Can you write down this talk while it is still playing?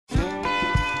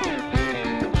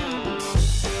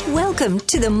Welcome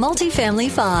to the Multifamily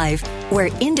 5, where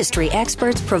industry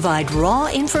experts provide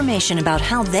raw information about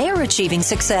how they're achieving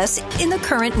success in the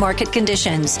current market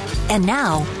conditions. And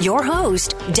now, your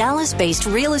host, Dallas-based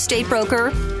real estate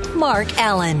broker, Mark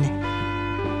Allen.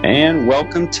 And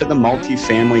welcome to the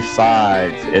Multifamily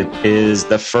 5. It is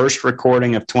the first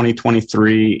recording of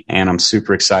 2023, and I'm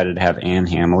super excited to have Ann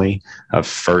Hambly of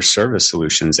First Service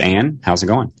Solutions. Ann, how's it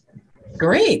going?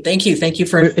 Great. Thank you. Thank you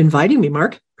for inviting me,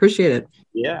 Mark. Appreciate it.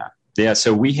 Yeah.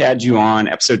 So we had you on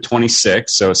episode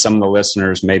 26. So some of the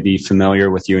listeners may be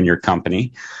familiar with you and your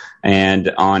company.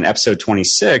 And on episode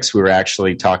 26, we were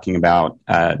actually talking about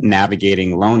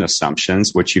navigating loan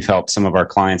assumptions, which you've helped some of our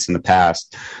clients in the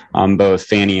past on both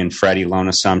Fannie and Freddie loan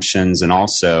assumptions and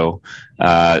also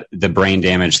the brain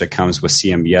damage that comes with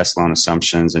CMBS loan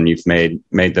assumptions. And you've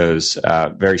made those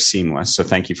very seamless. So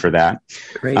thank you for that.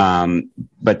 Great.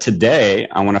 But today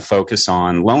I want to focus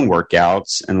on loan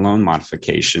workouts and loan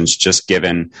modifications, just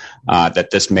given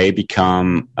that this may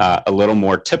become a little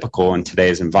more typical in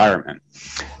today's environment.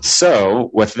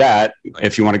 So with that,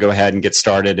 if you want to go ahead and get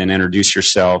started and introduce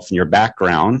yourself and your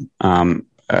background,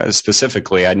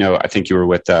 specifically, I think you were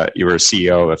you were a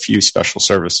CEO of a few special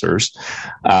servicers,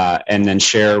 and then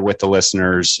share with the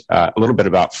listeners a little bit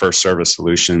about First Service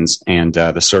Solutions and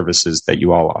the services that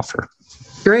you all offer.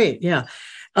 Great. Yeah.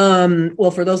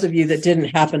 Well, for those of you that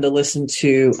didn't happen to listen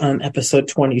to episode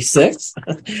 26,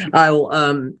 I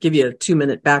will give you a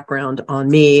 2-minute background on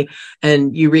me,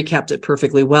 and you recapped it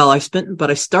perfectly well. I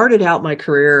started out my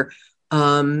career.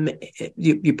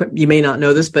 You may not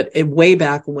know this, but way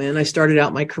back when I started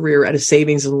out my career at a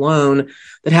savings and loan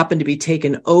that happened to be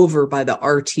taken over by the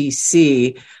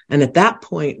RTC. And at that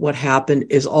point, what happened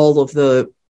is all of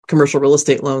the commercial real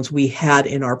estate loans we had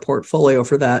in our portfolio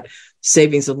for that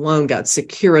savings and loan got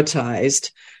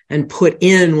securitized and put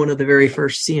in one of the very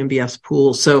first CMBS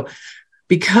pools. So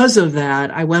because of that,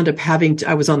 I wound up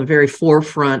I was on the very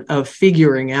forefront of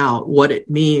figuring out what it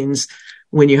means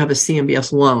when you have a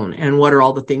CMBS loan and what are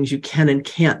all the things you can and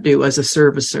can't do as a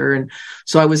servicer. And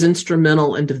so I was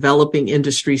instrumental in developing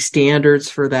industry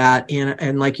standards for that.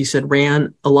 And like you said,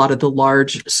 ran a lot of the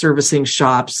large servicing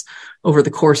shops over the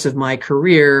course of my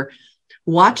career.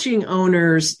 Watching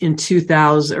owners in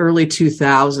early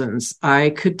 2000s, I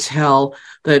could tell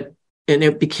that, and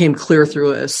it became clear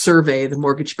through a survey the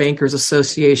Mortgage Bankers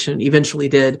Association eventually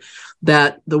did,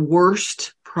 that the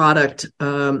worst product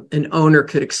an owner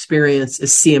could experience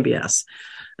is CMBS.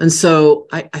 And so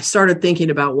I started thinking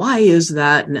about why is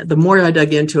that? And the more I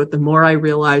dug into it, the more I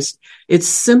realized it's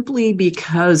simply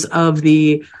because of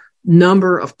the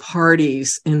number of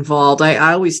parties involved.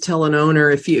 I always tell an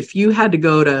owner, if you had to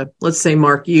go to, let's say,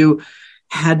 Mark, you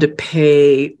had to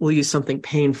pay, we'll use something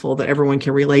painful that everyone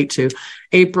can relate to.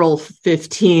 April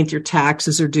 15th, your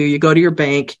taxes are due. You go to your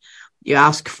bank, you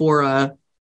ask for a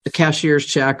cashier's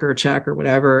check or a check or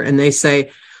whatever, and they say,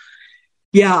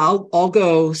 yeah, I'll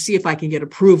go see if I can get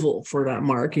approval for that,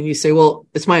 Mark. And you say, well,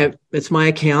 it's my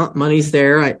account, money's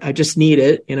there. I just need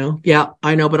it, Yeah,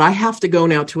 I know, but I have to go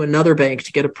now to another bank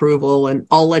to get approval, and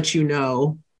I'll let you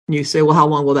know. And you say, well, how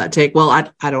long will that take? Well, I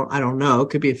don't know.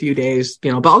 It could be a few days,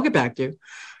 but I'll get back to you.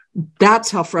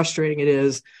 That's how frustrating it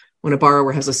is when a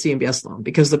borrower has a CMBS loan,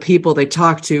 because the people they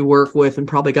talk to, work with, and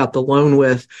probably got the loan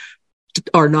with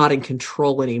are not in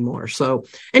control anymore. So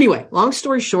anyway, long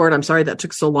story short, I'm sorry that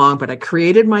took so long, but I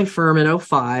created my firm in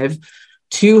 2005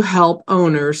 to help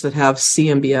owners that have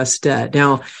CMBS debt.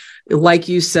 Now, like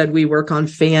you said, we work on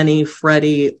Fannie,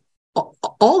 Freddie,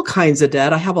 all kinds of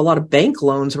debt. I have a lot of bank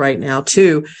loans right now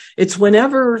too. It's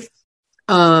whenever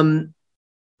the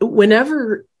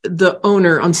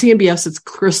owner on CMBS, it's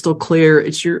crystal clear.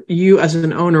 It's you as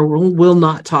an owner will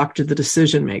not talk to the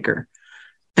decision maker.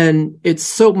 And it's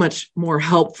so much more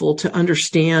helpful to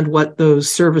understand what those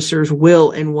servicers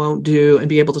will and won't do and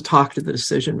be able to talk to the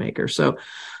decision maker. So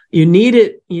you need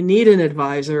it. You need an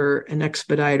advisor, an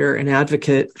expediter, an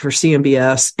advocate for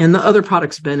CMBS, and the other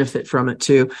products benefit from it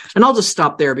too. And I'll just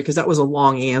stop there because that was a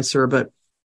long answer, but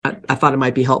I thought it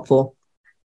might be helpful.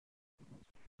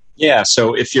 Yeah.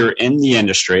 So if you're in the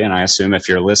industry, and I assume if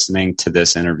you're listening to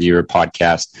this interview or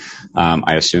podcast,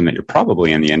 I assume that you're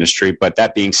probably in the industry. But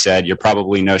that being said, you're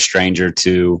probably no stranger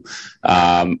to,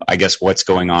 I guess, what's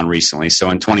going on recently. So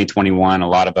in 2021, a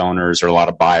lot of owners or a lot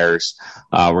of buyers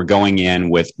were going in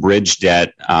with bridge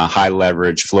debt, high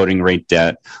leverage, floating rate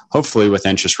debt, hopefully with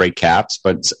interest rate caps.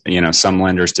 But, some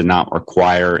lenders did not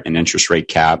require an interest rate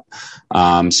cap.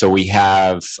 So we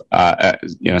have,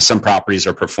 some properties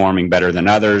are performing better than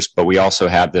others. years, but we also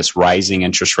have this rising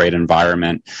interest rate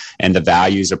environment, and the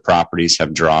values of properties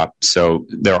have dropped. So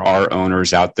there are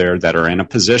owners out there that are in a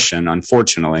position,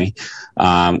 unfortunately,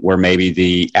 where maybe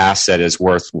the asset is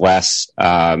worth less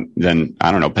than,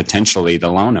 I don't know, potentially the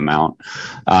loan amount,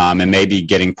 and maybe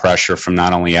getting pressure from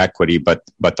not only equity, but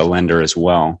the lender as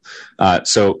well.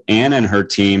 So Ann and her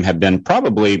team have been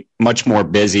probably much more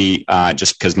busy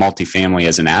just because multifamily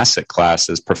as an asset class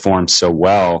has performed so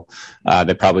well.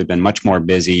 They've probably been much more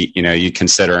busy. You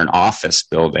consider an office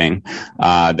building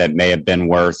that may have been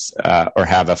worth or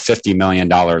have a $50 million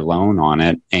loan on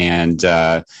it. And,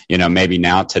 maybe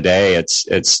now today it's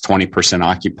 20%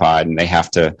 occupied, and they have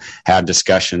to have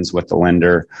discussions with the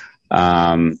lender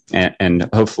and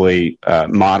hopefully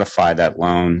modify that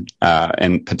loan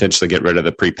and potentially get rid of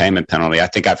the prepayment penalty. I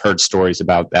think I've heard stories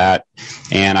about that,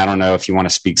 and I don't know if you want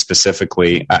to speak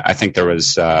specifically. I think there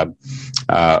was a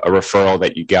referral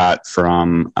that you got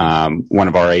from one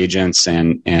of our agents,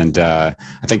 and I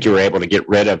think you were able to get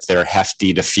rid of their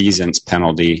hefty defeasance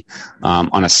penalty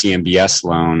on a CMBS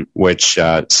loan, which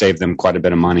saved them quite a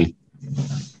bit of money.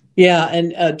 Yeah.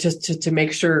 And just to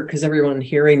make sure, because everyone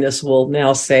hearing this will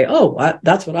now say, oh,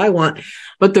 that's what I want.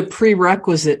 But the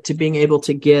prerequisite to being able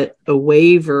to get a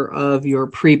waiver of your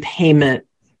prepayment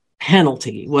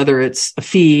penalty, whether it's a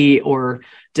fee or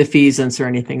defeasance or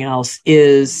anything else,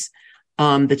 is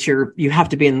that you have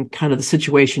to be in kind of the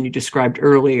situation you described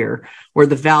earlier, where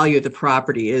the value of the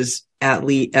property is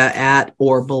at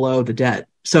or below the debt.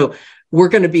 So we're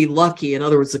going to be lucky. In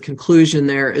other words, the conclusion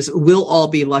there is we'll all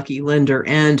be lucky, lender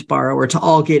and borrower, to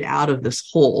all get out of this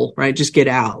hole, right? Just get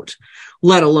out,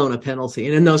 let alone a penalty.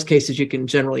 And in those cases, you can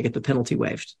generally get the penalty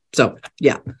waived. So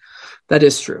yeah, that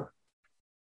is true.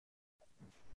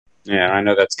 Yeah, I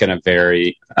know that's going to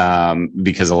vary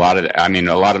because a lot of the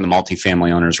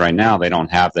multifamily owners right now, they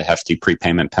don't have the hefty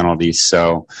prepayment penalties.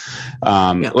 So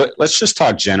let's just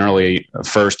talk generally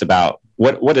first about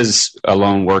what is a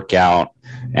loan workout,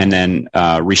 and then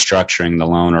restructuring the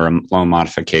loan or a loan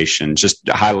modification. Just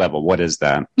high level, what is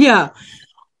that? Yeah.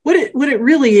 What it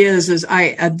really is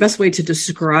the best way to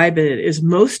describe it is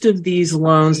most of these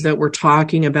loans that we're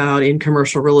talking about in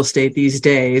commercial real estate these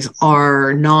days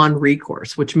are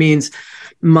non-recourse, which means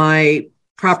my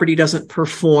property doesn't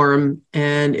perform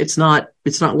and it's not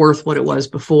worth what it was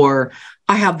before.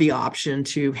 I have the option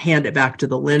to hand it back to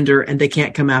the lender, and they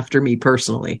can't come after me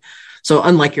personally. So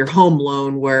unlike your home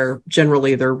loan, where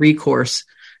generally they're recourse,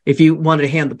 if you wanted to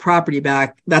hand the property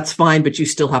back, that's fine, but you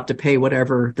still have to pay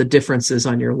whatever the difference is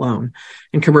on your loan.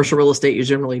 In commercial real estate, you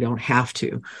generally don't have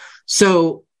to.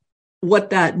 So what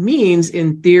that means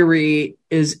in theory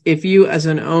is if you as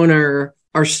an owner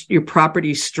your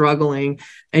property's struggling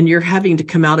and you're having to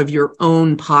come out of your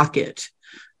own pocket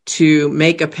to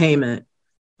make a payment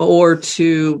or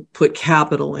to put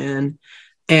capital in,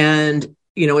 and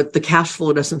the cash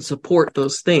flow doesn't support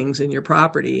those things in your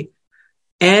property,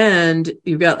 and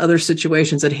you've got other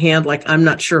situations at hand, like I'm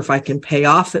not sure if I can pay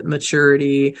off at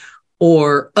maturity,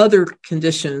 or other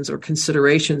conditions or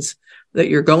considerations that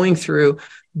you're going through,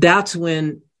 that's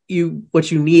when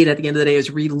what you need at the end of the day is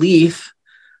relief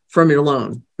from your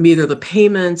loan, either the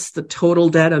payments, the total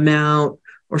debt amount,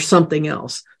 or something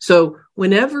else. So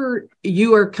whenever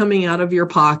you are coming out of your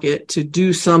pocket to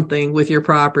do something with your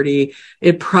property,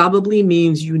 it probably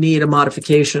means you need a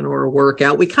modification or a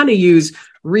workout. We kind of use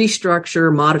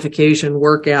restructure, modification,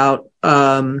 workout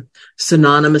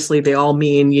synonymously. They all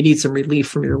mean you need some relief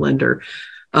from your lender.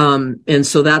 And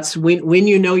so that's when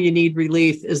you know you need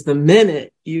relief is the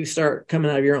minute you start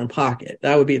coming out of your own pocket.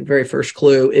 That would be the very first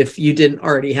clue if you didn't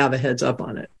already have a heads up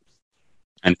on it.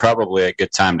 And probably a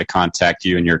good time to contact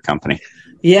you and your company.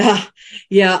 Yeah.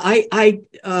 I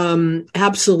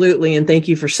absolutely. And thank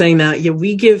you for saying that. Yeah,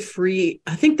 we give free.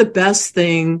 I think the best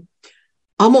thing,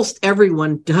 almost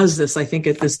everyone does this, I think,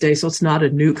 at this day. So it's not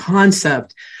a new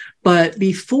concept, but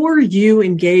before you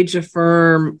engage a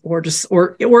firm or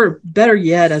better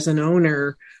yet, as an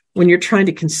owner, when you're trying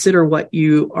to consider what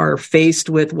you are faced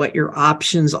with, what your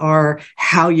options are,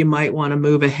 how you might want to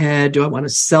move ahead. Do I want to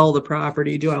sell the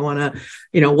property? Do I want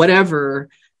to, whatever?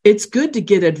 It's good to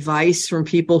get advice from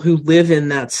people who live in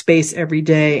that space every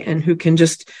day and who can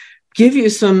just give you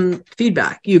some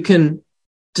feedback. You can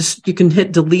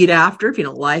hit delete after if you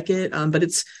don't like it. But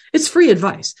it's free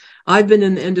advice. I've been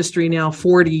in the industry now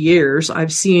 40 years.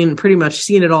 I've pretty much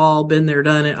seen it all, been there,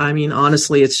 done it. I mean,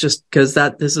 honestly, it's just because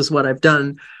this is what I've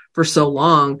done for so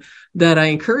long that I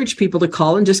encourage people to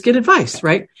call and just get advice,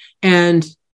 right? And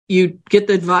you get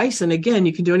the advice, and again,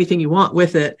 you can do anything you want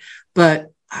with it.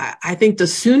 But I think the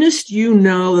soonest you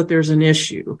know that there's an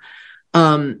issue,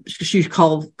 you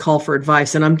call for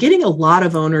advice. And I'm getting a lot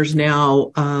of owners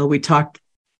now. We talked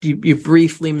you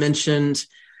briefly mentioned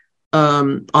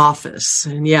office,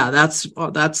 and that's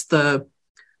the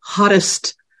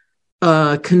hottest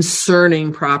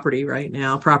concerning property right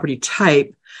now, property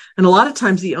type. And a lot of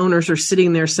times the owners are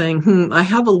sitting there saying, I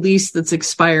have a lease that's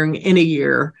expiring in a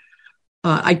year.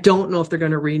 I don't know if they're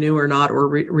going to renew or not, or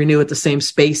renew at the same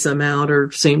space amount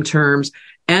or same terms.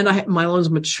 And my loan's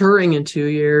maturing in 2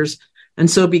 years. And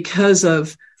so because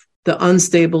of the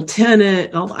unstable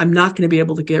tenant, I'm not going to be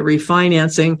able to get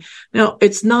refinancing. Now,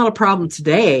 it's not a problem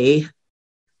today,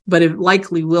 but it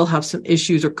likely will have some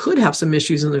issues, or could have some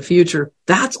issues in the future.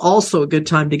 That's also a good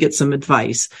time to get some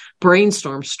advice.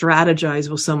 Brainstorm, strategize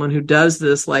with someone who does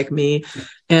this like me.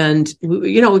 And,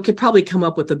 we could probably come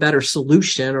up with a better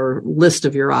solution or list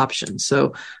of your options.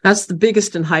 So that's the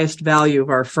biggest and highest value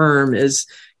of our firm, is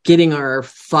getting our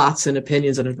thoughts and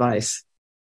opinions and advice.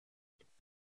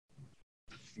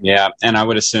 Yeah, and I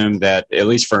would assume that, at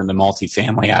least for the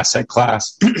multifamily asset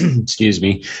class, excuse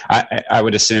me, I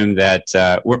would assume that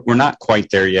we're not quite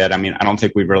there yet. I mean, I don't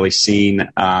think we've really seen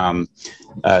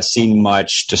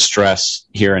much distress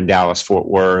here in Dallas-Fort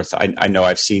Worth. I know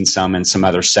I've seen some in some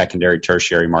other secondary,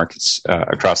 tertiary markets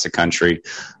across the country.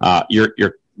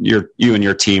 You and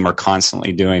your team are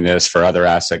constantly doing this for other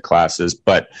asset classes,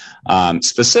 but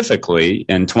specifically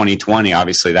in 2020,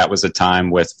 obviously that was a time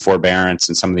with forbearance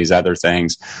and some of these other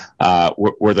things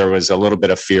where there was a little bit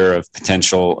of fear of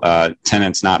potential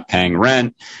tenants not paying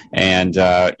rent, and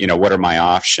what are my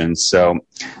options? So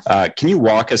can you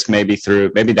walk us maybe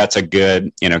that's a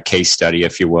good case study,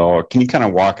 if you will, or can you kind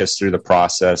of walk us through the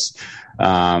process?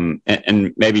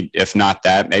 And maybe if not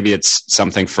that, maybe it's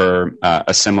something for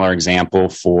a similar example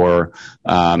for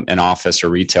an office or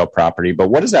retail property. But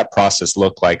what does that process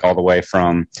look like all the way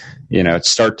from,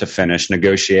 start to finish,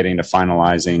 negotiating to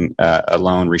finalizing a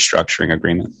loan restructuring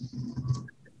agreement?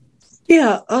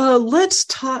 Yeah, let's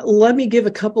talk. Let me give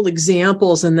a couple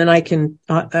examples, and then I can.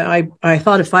 I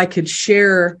thought if I could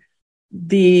share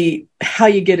how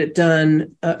you get it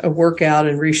done, a workout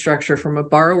and restructure from a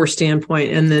borrower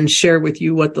standpoint, and then share with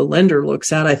you what the lender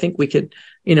looks at. I think we could,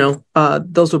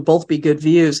 those would both be good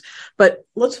views. But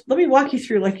let me walk you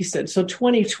through, like you said. So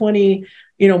 2020,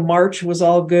 March was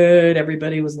all good.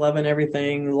 Everybody was loving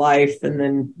everything, life. And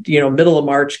then, middle of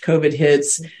March, COVID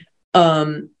hits.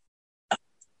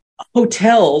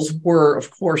 Hotels were,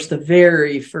 of course, the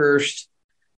very first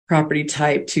property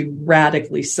type to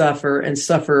radically suffer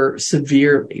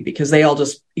severely, because they all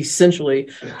just essentially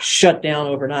shut down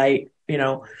overnight,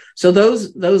 So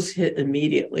those hit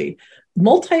immediately.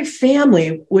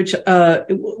 Multifamily, which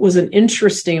was an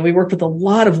interesting, we worked with a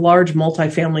lot of large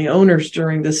multifamily owners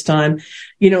during this time.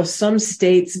 Some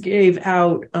states gave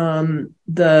out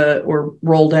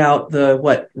rolled out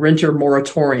the renter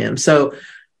moratorium.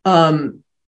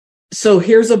 So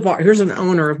here's an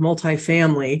owner of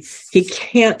multifamily. He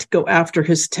can't go after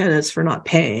his tenants for not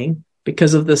paying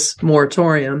because of this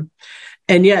moratorium.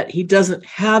 And yet he doesn't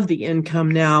have the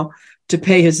income now to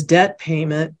pay his debt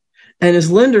payment, and his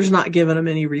lender's not giving him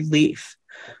any relief.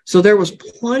 So there was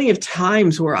plenty of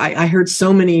times where I heard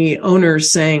so many owners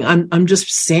saying, I'm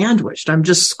just sandwiched. I'm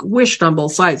just squished on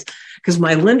both sides because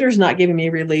my lender's not giving me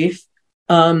relief.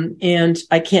 And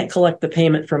I can't collect the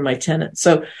payment from my tenant.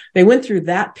 So they went through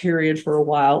that period for a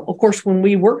while. Of course, when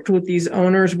we worked with these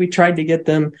owners, we tried to get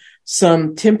them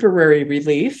some temporary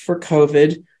relief for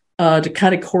COVID, to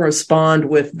kind of correspond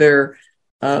with their,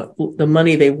 the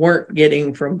money they weren't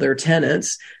getting from their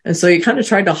tenants. And so you kind of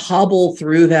tried to hobble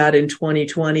through that in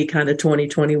 2020, kind of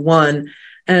 2021.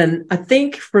 And I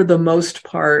think for the most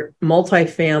part,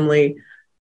 multifamily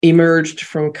emerged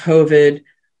from COVID.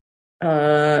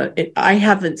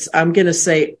 I'm going to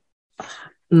say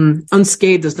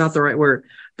unscathed is not the right word,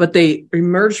 but they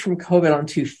emerged from COVID on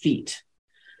 2 feet.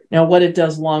 Now, what it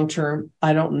does long term,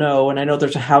 I don't know. And I know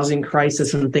there's a housing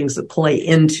crisis and things that play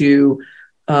into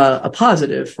a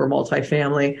positive for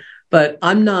multifamily, but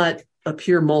I'm not a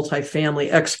pure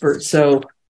multifamily expert, so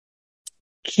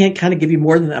can't kind of give you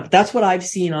more than that. But that's what I've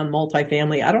seen on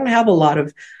multifamily. I don't have a lot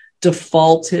of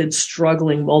defaulted,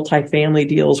 struggling multifamily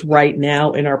deals right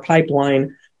now in our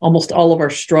pipeline. Almost all of our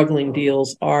struggling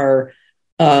deals are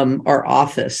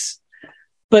office.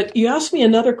 But you asked me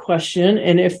another question,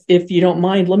 and if you don't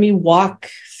mind, let me walk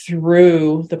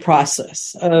through the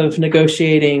process of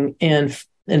negotiating and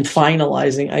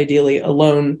finalizing, ideally, a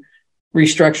loan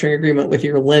restructuring agreement with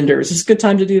your lender. Is this a good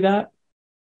time to do that?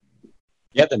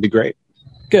 Yeah, that'd be great.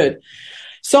 Good.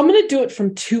 So I'm going to do it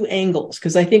from 2 angles,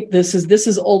 because I think this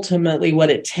is ultimately what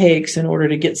it takes in order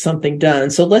to get something done.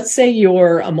 So let's say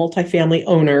you're a multifamily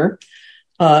owner,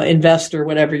 investor,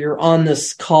 whatever, you're on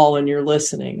this call and you're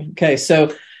listening. Okay.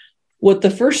 So what the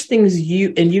first things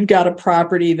you've got a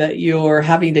property that you're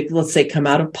having to, let's say, come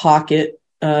out of pocket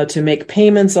to make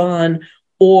payments on,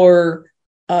 or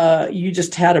you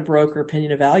just had a broker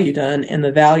opinion of value done and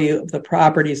the value of the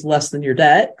property is less than your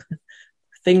debt,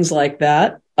 things like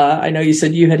that. I know you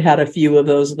said you had a few of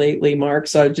those lately, Mark,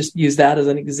 so I just use that as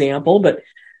an example. But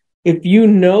if you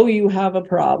know you have a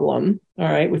problem, all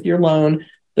right, with your loan,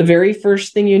 the very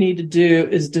first thing you need to do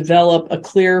is develop a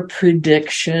clear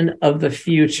prediction of the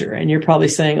future. And you're probably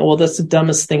saying, oh, well, that's the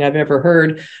dumbest thing I've ever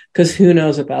heard, because who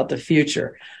knows about the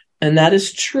future? And that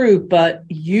is true, but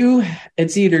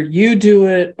it's either you do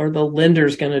it or the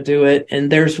lender's going to do it, and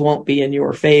theirs won't be in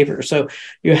your favor. So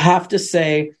you have to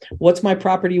say, what's my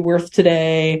property worth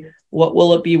today? What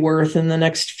will it be worth in the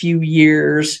next few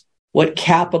years? What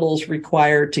capital is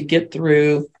required to get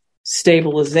through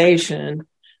stabilization?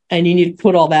 And you need to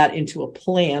put all that into a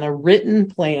plan, a written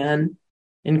plan,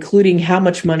 including how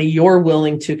much money you're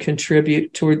willing to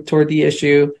contribute toward the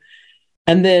issue.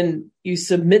 And then you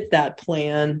submit that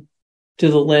plan to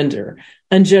the lender.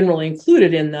 And generally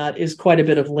included in that is quite a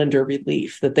bit of lender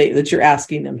relief that you're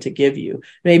asking them to give you.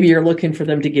 Maybe you're looking for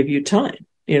them to give you time.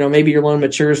 Maybe your loan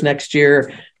matures next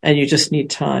year and you just need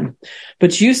time.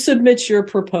 But you submit your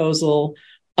proposal.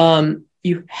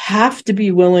 You have to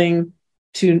be willing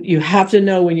to, you have to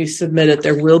know when you submit it,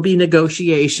 there will be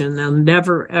negotiation. They'll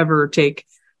never, ever take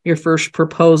your first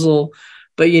proposal,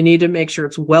 but you need to make sure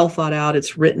it's well thought out,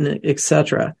 it's written,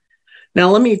 etc.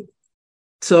 Now,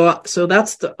 so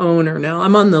that's the owner. Now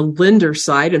I'm on the lender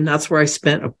side, and that's where I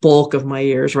spent a bulk of my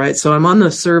years, right? So I'm on the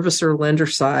servicer lender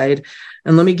side,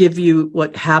 and let me give you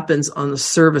what happens on the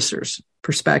servicer's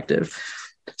perspective.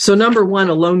 So number one,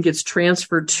 a loan gets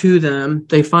transferred to them.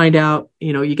 They find out,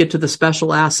 you get to the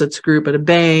special assets group at a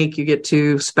bank, you get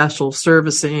to special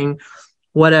servicing,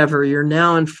 whatever. You're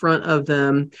now in front of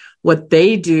them. What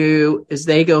they do is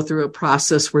they go through a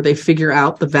process where they figure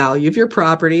out the value of your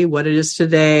property, what it is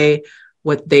today,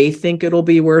 what they think it'll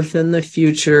be worth in the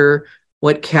future,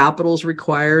 what capital is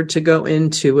required to go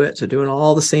into it. So doing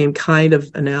all the same kind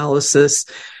of analysis.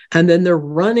 And then they're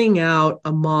running out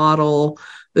a model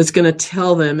that's going to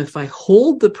tell them, if I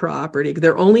hold the property,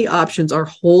 their only options are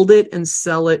hold it and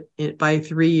sell it by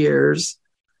 3 years,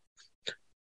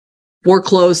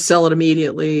 foreclose, sell it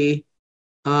immediately,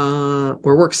 or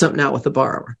work something out with the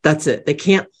borrower. That's it. They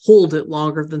can't hold it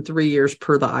longer than 3 years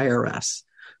per the IRS.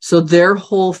 So their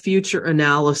whole future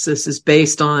analysis is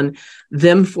based on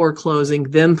them foreclosing,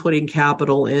 them putting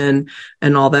capital in,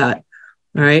 and all that.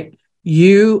 All right.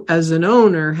 You, as an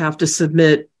owner, have to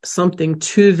submit something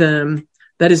to them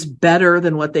that is better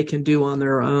than what they can do on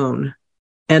their own.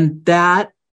 And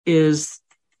that is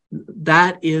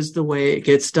the way it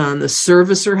gets done. The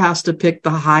servicer has to pick the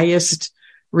highest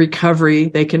recovery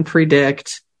they can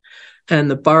predict, and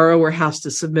the borrower has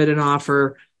to submit an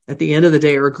offer at the end of the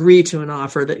day, or agree to an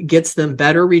offer that gets them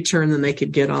better return than they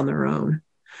could get on their own.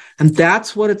 And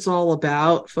that's what it's all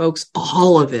about, folks,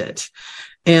 all of it.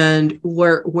 And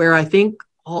where I think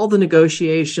all the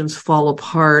negotiations fall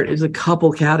apart is a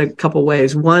couple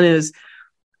ways. One is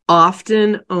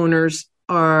often owners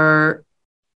are,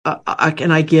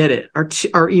 and I get it,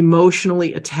 are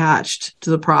emotionally attached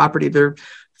to the property. Their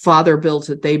father built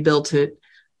it, they built it.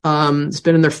 It's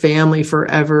been in their family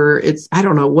forever. I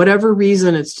don't know, whatever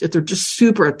reason, they're just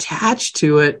super attached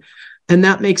to it. And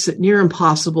that makes it near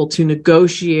impossible to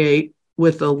negotiate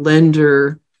with a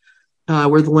lender,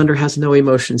 where the lender has no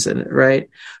emotions in it, right?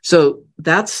 So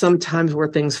that's sometimes where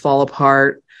things fall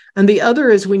apart. And the other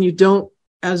is when you don't,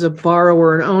 as a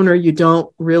borrower and owner, you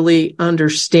don't really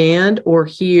understand or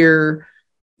hear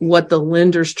what the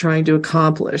lender's trying to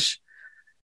accomplish.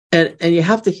 And you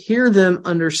have to hear them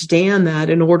understand that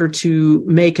in order to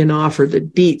make an offer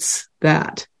that beats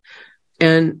that.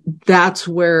 And that's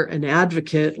where an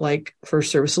advocate like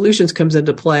First Service Solutions comes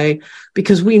into play,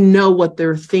 because we know what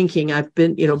they're thinking. I've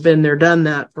been there, done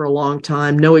that for a long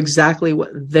time, know exactly what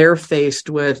they're faced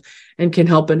with, and can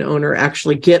help an owner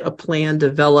actually get a plan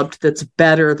developed that's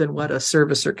better than what a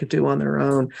servicer could do on their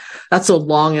own. That's a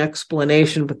long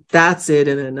explanation, but that's it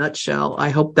in a nutshell. I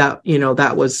hope that,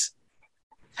 that was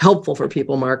helpful for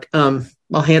people, Mark. I'll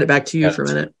hand it back to you for a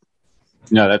minute.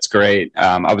 No, that's great.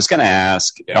 I was going to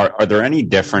ask, are there any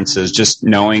differences, just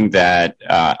knowing that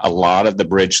a lot of the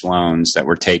bridge loans that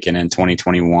were taken in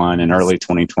 2021 and early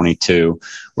 2022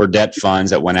 were debt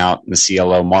funds that went out in the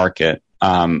CLO market?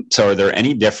 So are there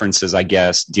any differences, I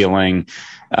guess, dealing,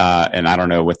 and I don't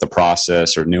know, with the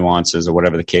process or nuances or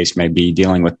whatever the case may be,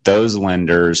 dealing with those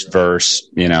lenders versus,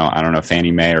 I don't know,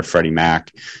 Fannie Mae or Freddie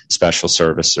Mac special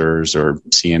servicers or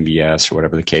CMBS or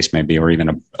whatever the case may be, or even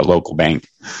a local bank?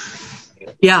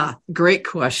 Yeah, great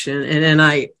question. And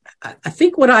I I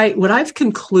think what I've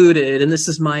concluded, and this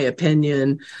is my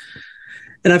opinion,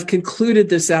 and I've concluded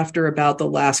this after about the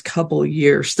last couple of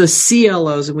years, the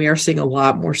CLOs, and we are seeing a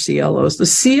lot more CLOs, the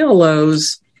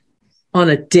CLOs on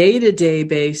a day-to-day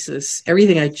basis,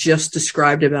 everything I just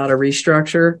described about a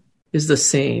restructure is the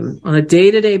same. On a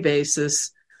day-to-day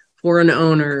basis for an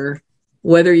owner,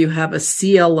 whether you have a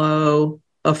CLO,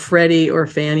 a Freddie or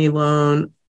Fannie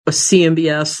loan, a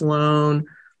CMBS loan,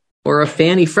 or a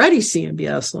Fannie Freddie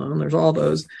CMBS loan, there's all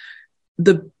those.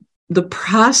 The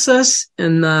process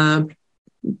and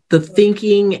the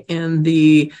thinking and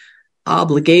the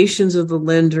obligations of the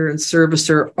lender and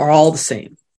servicer are all the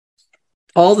same.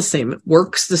 All the same. It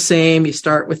works the same. You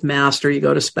start with master, you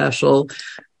go to special.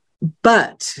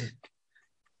 But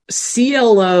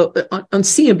CLO on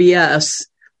CMBS,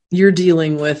 you're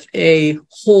dealing with a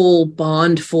whole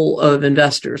bond full of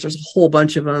investors. There's a whole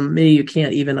bunch of them, many you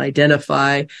can't even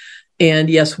identify. And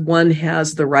yes, one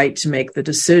has the right to make the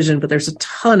decision, but there's a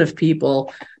ton of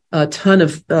people, a ton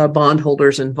of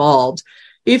bondholders involved.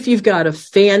 If you've got a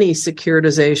Fannie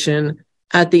securitization,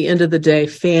 at the end of the day,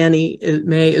 Fannie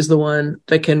Mae is the one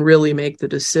that can really make the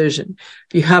decision.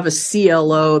 If you have a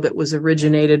CLO that was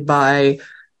originated by,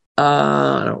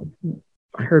 I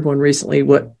heard one recently,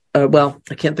 I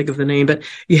can't think of the name, but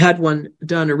you had one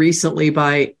done recently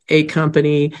by a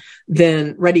company,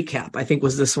 then ReadyCap, I think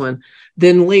was this one.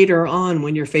 Then later on,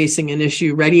 when you're facing an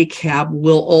issue, ReadyCap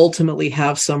will ultimately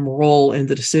have some role in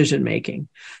the decision making,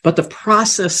 but the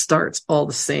process starts all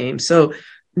the same. So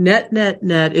net,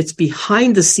 it's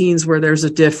behind the scenes where there's a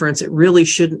difference. It really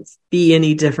shouldn't be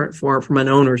any different from an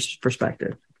owner's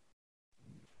perspective.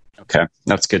 Okay,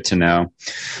 that's good to know.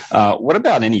 What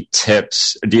about any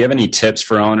tips? Do you have any tips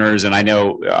for owners? And I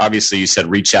know, obviously, you said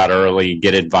reach out early,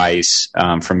 get advice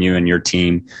from you and your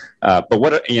team. But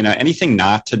what, anything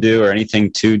not to do or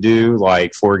anything to do?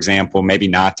 Like, for example, maybe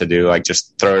not to do, like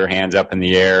just throw your hands up in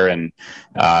the air and,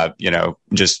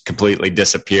 just completely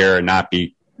disappear and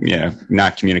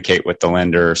not communicate with the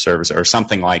lender or servicer or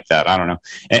something like that. I don't know.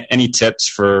 Any tips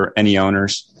for any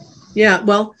owners? Yeah,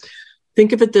 well,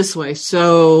 think of it this way.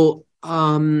 So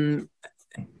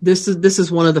this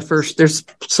is one of the first. There's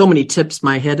so many tips.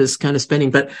 My head is kind of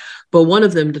spinning, but one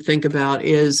of them to think about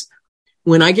is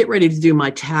when I get ready to do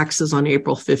my taxes on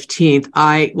April 15th.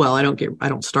 I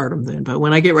don't start them then, but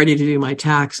when I get ready to do my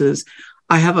taxes,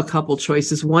 I have a couple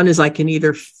choices. One is I can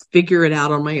either figure it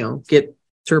out on my own, get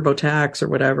TurboTax or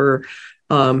whatever,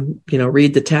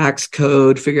 read the tax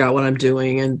code, figure out what I'm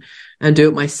doing and do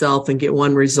it myself and get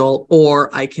one result,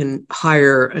 or I can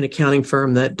hire an accounting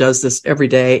firm that does this every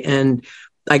day and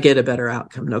I get a better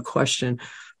outcome, no question.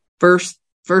 First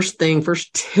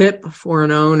tip for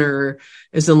an owner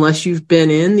is, unless you've been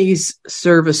in these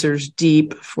servicers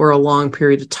deep for a long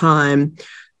period of time,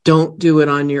 don't do it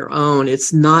on your own.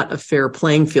 It's not a fair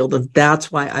playing field. And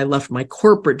that's why I left my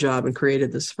corporate job and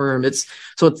created this firm. I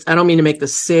don't mean to make the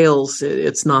sales.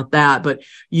 It's not that, but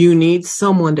you need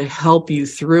someone to help you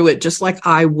through it, just like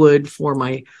I would for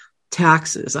my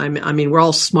taxes. I mean, we're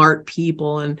all smart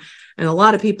people, and a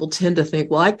lot of people tend to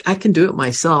think, well, I can do it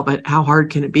myself, but how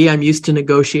hard can it be? I'm used to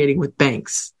negotiating with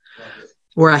banks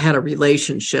where I had a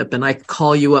relationship and I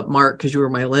call you up, Mark, because you were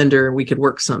my lender and we could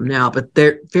work something out. But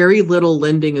very little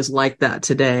lending is like that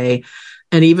today.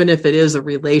 And even if it is a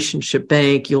relationship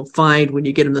bank, you'll find when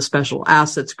you get in the special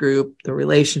assets group, the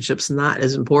relationship's not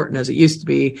as important as it used to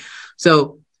be.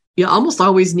 So you almost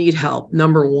always need help.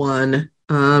 Number one,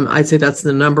 I'd say that's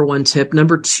the number one tip.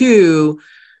 Number two,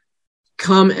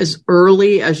 come as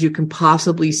early as you can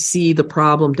possibly see the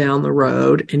problem down the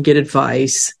road and get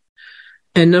advice.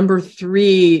 And number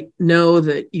three, know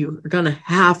that you're going to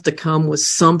have to come with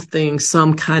some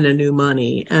kind of new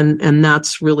money. And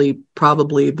that's really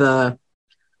probably the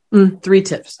three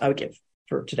tips I would give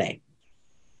for today.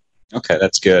 Okay,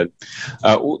 that's good.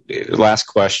 Last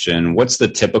question. What's the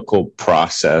typical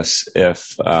process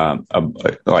if a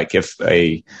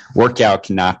workout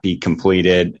cannot be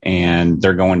completed and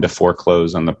they're going to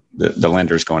foreclose on the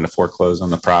lender's going to foreclose on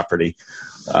the property?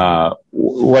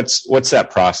 What's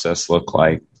that process look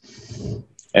like?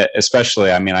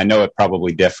 Especially, I mean, I know it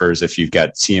probably differs if you've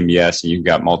got CMBS and you've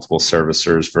got multiple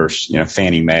servicers versus,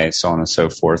 Fannie Mae, so on and so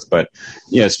forth. But,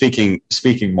 speaking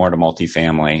more to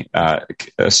multifamily,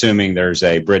 assuming there's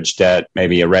a bridge debt,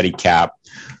 maybe a ReadyCap,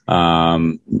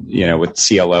 with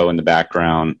CLO in the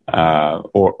background,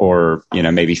 or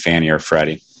maybe Fannie or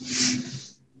Freddie.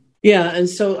 Yeah. And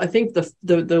so I think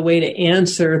the way to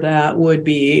answer that would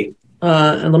be,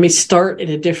 and let me start at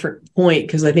a different point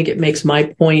because I think it makes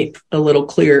my point a little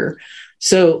clearer.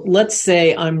 So let's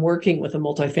say I'm working with a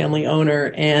multifamily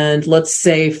owner, and let's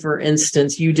say, for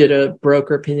instance, you did a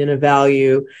broker opinion of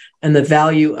value and the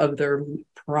value of their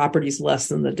property is less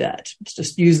than the debt. Let's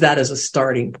just use that as a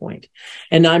starting point.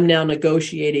 And I'm now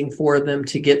negotiating for them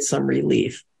to get some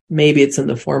relief. Maybe it's in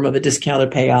the form of a discounted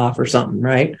payoff or something,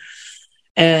 right?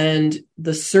 And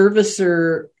the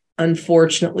servicer,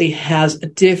 unfortunately, has a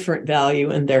different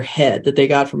value in their head that they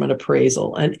got from an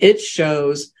appraisal. And it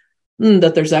shows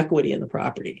that there's equity in the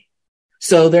property.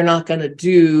 So they're not going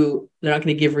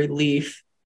to give relief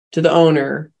to the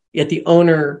owner, yet the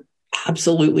owner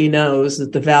absolutely knows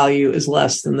that the value is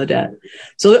less than the debt.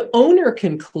 So the owner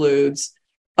concludes,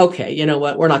 okay, you know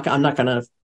what? I'm not going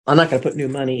to put new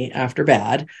money after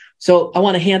bad. So I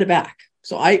want to hand it back.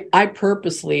 So I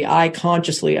consciously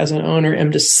as an owner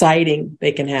am deciding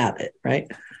they can have it,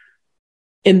 right?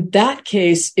 In that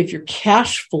case, if your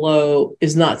cash flow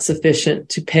is not sufficient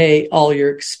to pay all your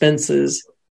expenses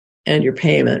and your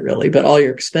payment really, but all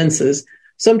your expenses,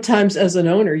 sometimes as an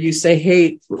owner, you say,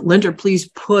 hey, lender, please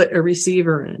put a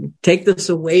receiver in. Take this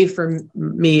away from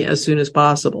me as soon as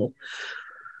possible.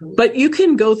 But you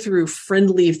can go through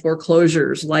friendly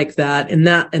foreclosures like that,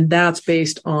 and that's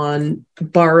based on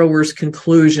borrower's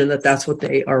conclusion that that's what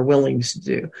they are willing to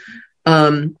do.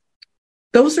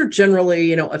 Those are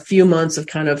generally, a few months of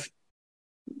kind of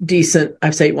decent,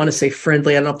 want to say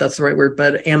friendly, I don't know if that's the right word,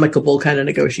 but amicable kind of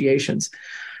negotiations.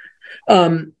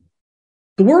 The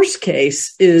worst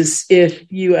case is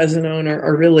if you as an owner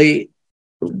are really,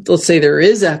 let's say there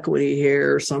is equity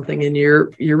here or something, and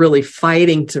you're really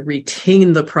fighting to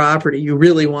retain the property. You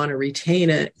really want to retain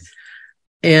it,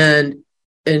 and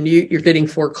you're getting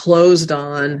foreclosed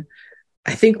on.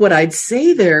 I think what I'd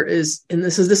say there is, and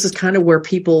this is kind of where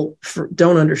people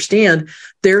don't understand,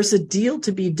 there's a deal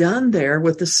to be done there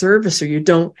with the servicer. You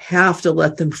don't have to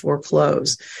let them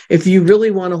foreclose. If you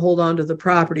really want to hold on to the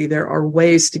property, there are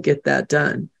ways to get that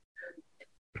done.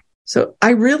 So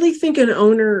I really think an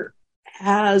owner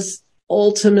has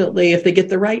ultimately, if they get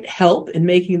the right help in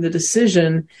making the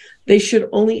decision, they should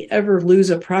only ever lose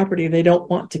a property they don't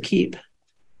want to keep.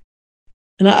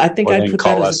 And I think I'd put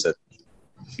that as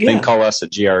They can call us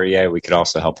at GREA. We could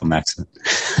also help them exit.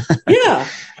 Yeah.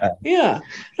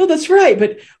 No, that's right.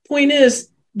 But point is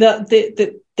that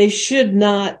there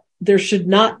should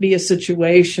not be a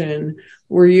situation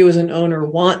where you as an owner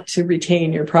want to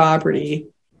retain your property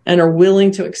and are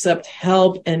willing to accept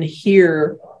help and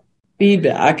hear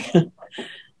feedback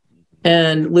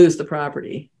and lose the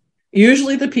property.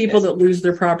 Usually the people that lose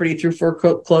their property through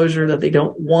foreclosure where they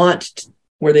don't want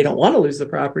to lose the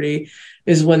property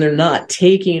is when they're not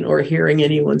taking or hearing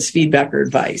anyone's feedback or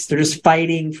advice. They're just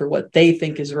fighting for what they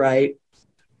think is right,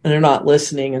 and they're not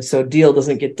listening. And so deal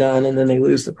doesn't get done, and then they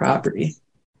lose the property.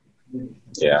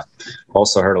 Yeah.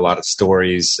 Also heard a lot of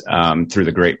stories through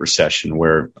the Great Recession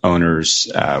where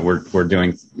owners were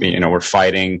doing, we're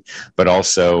fighting, but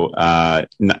also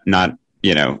not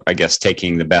I guess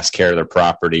taking the best care of their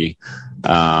property.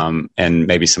 And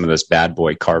maybe some of those bad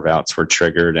boy carve outs were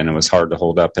triggered, and it was hard to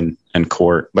hold up in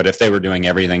court. But if they were doing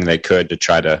everything they could to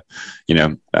try to,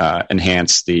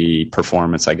 enhance the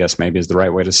performance, I guess maybe is the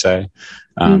right way to say.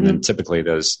 And typically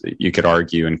you could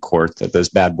argue in court that those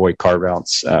bad boy carve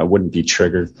outs wouldn't be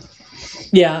triggered.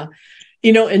 Yeah.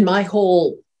 In my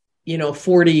whole,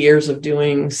 40 years of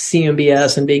doing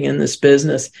CMBS and being in this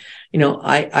business,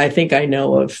 I think I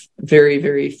know of very,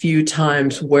 very few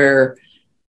times where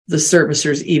the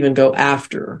servicers even go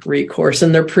after recourse,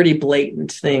 and they're pretty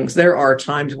blatant things. There are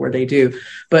times where they do,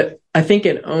 but I think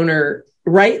an owner,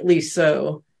 rightly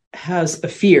so, has a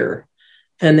fear,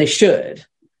 and they should,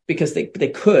 because they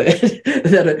could,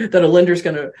 that a lender's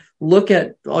going to look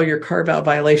at all your carve-out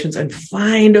violations and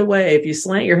find a way. If you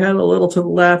slant your head a little to the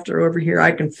left or over here,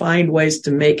 I can find ways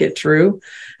to make it true,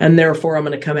 and therefore I'm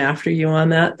going to come after you on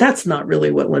that. That's not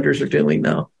really what lenders are doing,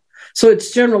 though. So it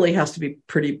generally has to be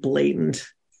pretty blatant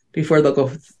before they'll go,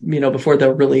 before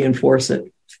they'll really enforce it.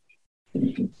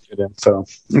 Good info.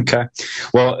 Okay.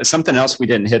 Well, something else we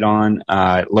didn't hit on,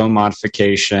 loan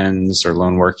modifications or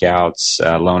loan workouts,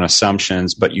 loan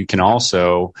assumptions, but you can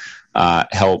also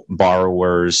help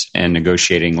borrowers in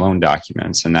negotiating loan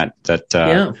documents. And that's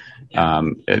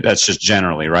just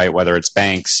generally, right? Whether it's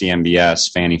banks,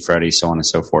 CMBS, Fannie, Freddie, so on and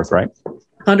so forth, right?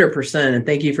 100%. And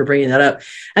thank you for bringing that up.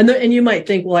 And you might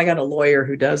think, well, I got a lawyer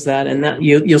who does that, and that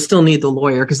you'll still need the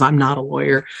lawyer, because I'm not a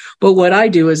lawyer. But what I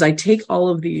do is I take all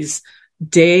of these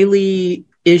daily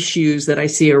issues that I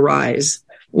see arise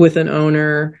with an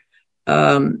owner.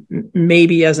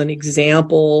 Maybe as an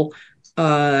example,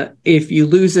 if you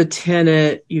lose a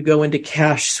tenant, you go into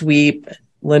cash sweep,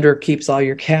 lender keeps all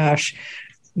your cash.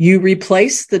 You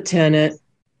replace the tenant,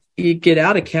 you get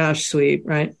out of cash sweep,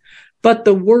 right? But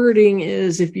the wording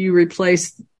is if you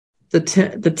replace the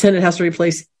tenant has to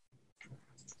replace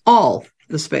all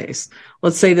the space.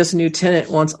 Let's say this new tenant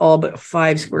wants all but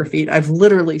 5 square feet. I've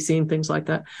literally seen things like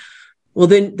that. Well,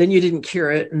 then you didn't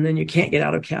cure it, and then you can't get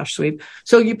out of cash sweep.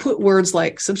 So you put words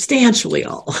like substantially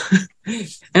all.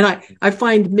 And I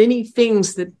find many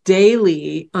things that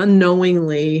daily,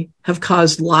 unknowingly, have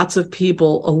caused lots of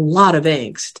people a lot of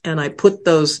angst. And I put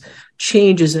those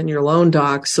changes in your loan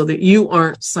docs so that you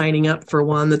aren't signing up for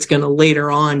one that's going to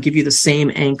later on give you the same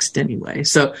angst anyway.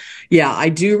 So yeah, I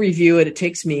do review it. It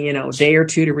takes me, a day or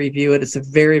two to review it. It's a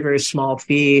very, very small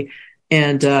fee.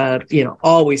 And,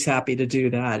 always happy to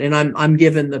do that. And I'm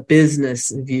given the business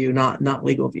view, not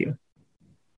legal view.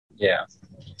 Yeah.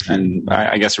 And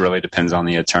I guess it really depends on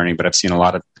the attorney, but I've seen a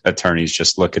lot of attorneys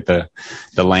just look at the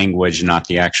language, not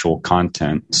the actual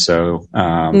content. So,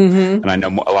 and I know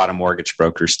a lot of mortgage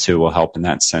brokers too will help in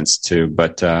that sense too.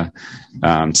 But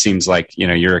seems like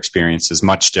your experience is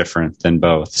much different than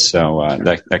both, so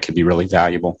that could be really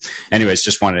valuable. Anyways,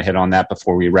 just wanted to hit on that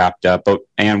before we wrapped up. But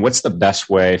Ann, what's the best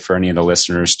way for any of the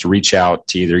listeners to reach out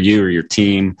to either you or your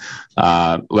team,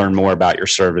 learn more about your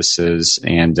services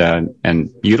and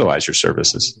utilize your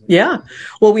services? Yeah,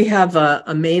 well, we have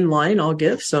a main line I'll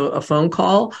give. So a phone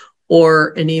call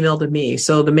or an email to me.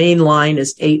 So the main line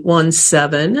is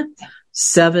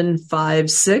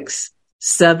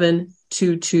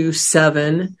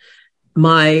 817-756-7227.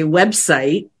 My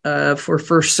website for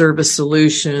First Service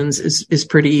Solutions is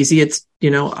pretty easy. It's,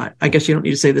 I guess you don't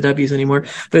need to say the W's anymore,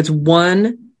 but it's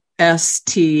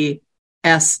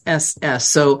 1STSSS.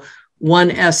 So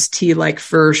 1ST like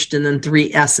first and then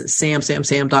 3 S's,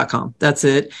 sam.com. That's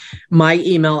it. My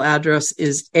email address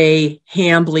is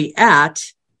Hambly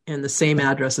and the same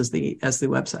address as the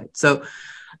website. So,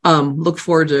 look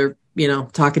forward to,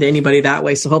 talking to anybody that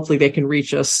way. So hopefully they can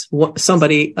reach us,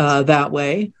 somebody, that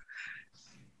way.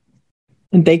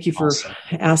 And thank you for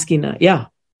asking that. Yeah.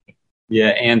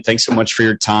 Yeah, Ann, thanks so much for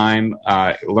your time.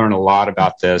 Learn a lot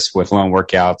about this with loan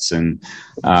workouts, and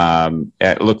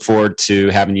look forward to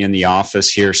having you in the office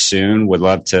here soon. Would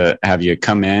love to have you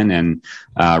come in and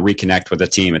reconnect with the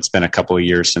team. It's been a couple of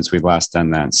years since we've last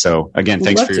done that. So again,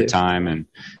 thanks for your time and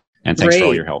thanks for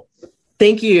all your help.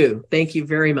 Thank you. Thank you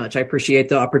very much. I appreciate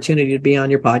the opportunity to be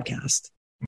on your podcast.